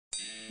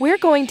We're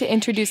going to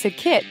introduce a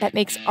kit that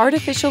makes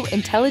artificial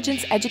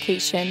intelligence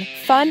education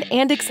fun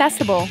and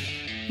accessible.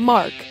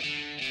 Mark.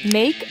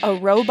 Make a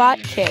robot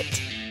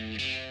kit.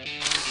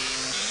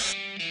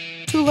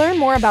 To learn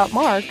more about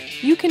Mark,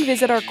 you can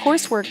visit our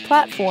coursework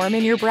platform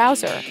in your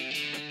browser.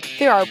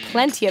 There are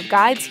plenty of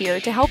guides here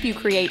to help you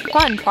create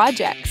fun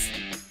projects.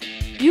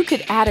 You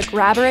could add a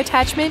grabber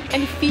attachment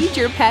and feed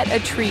your pet a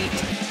treat.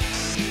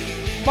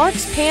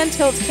 Mark's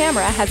pan-tilt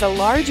camera has a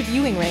large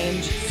viewing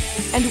range,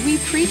 and we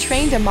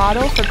pre-trained a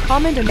model for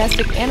common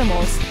domestic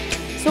animals,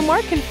 so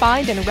Mark can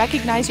find and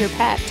recognize your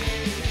pet.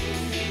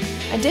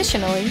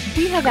 Additionally,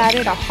 we have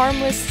added a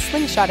harmless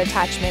slingshot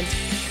attachment.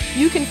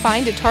 You can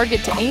find a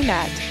target to aim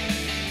at.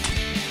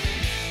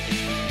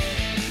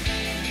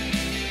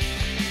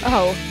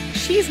 Oh,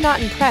 she's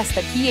not impressed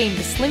that he aimed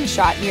the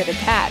slingshot near the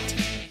cat.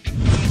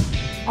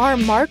 Our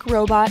Mark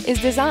robot is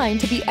designed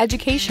to be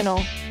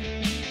educational.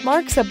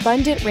 Mark's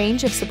abundant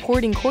range of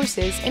supporting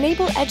courses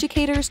enable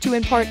educators to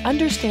impart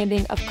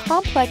understanding of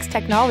complex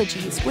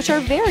technologies which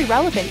are very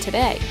relevant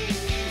today.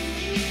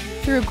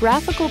 Through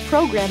graphical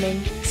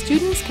programming,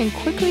 students can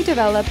quickly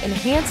develop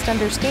enhanced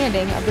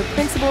understanding of the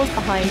principles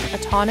behind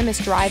autonomous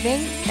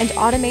driving and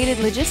automated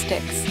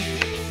logistics.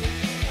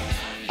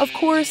 Of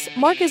course,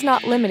 Mark is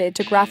not limited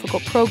to graphical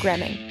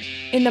programming.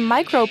 In the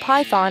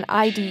MicroPython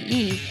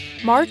IDE,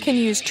 Mark can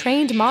use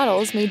trained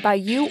models made by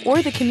you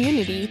or the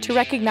community to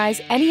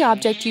recognize any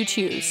object you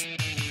choose.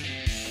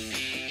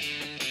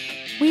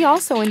 We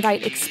also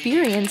invite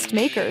experienced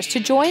makers to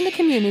join the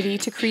community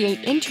to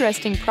create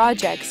interesting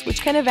projects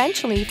which can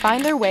eventually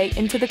find their way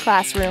into the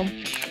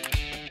classroom.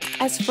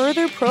 As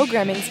further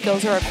programming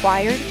skills are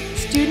acquired,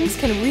 students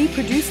can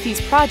reproduce these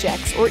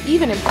projects or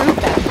even improve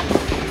them.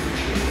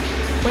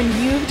 When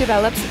you've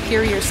developed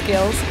superior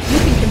skills, you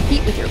can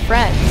compete with your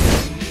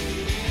friends.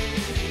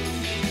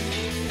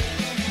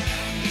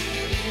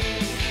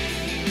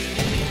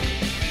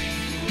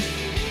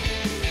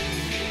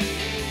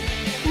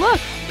 Look,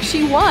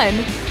 she won!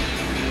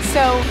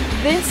 So,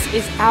 this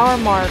is our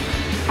Mark,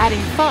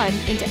 adding fun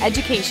into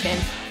education.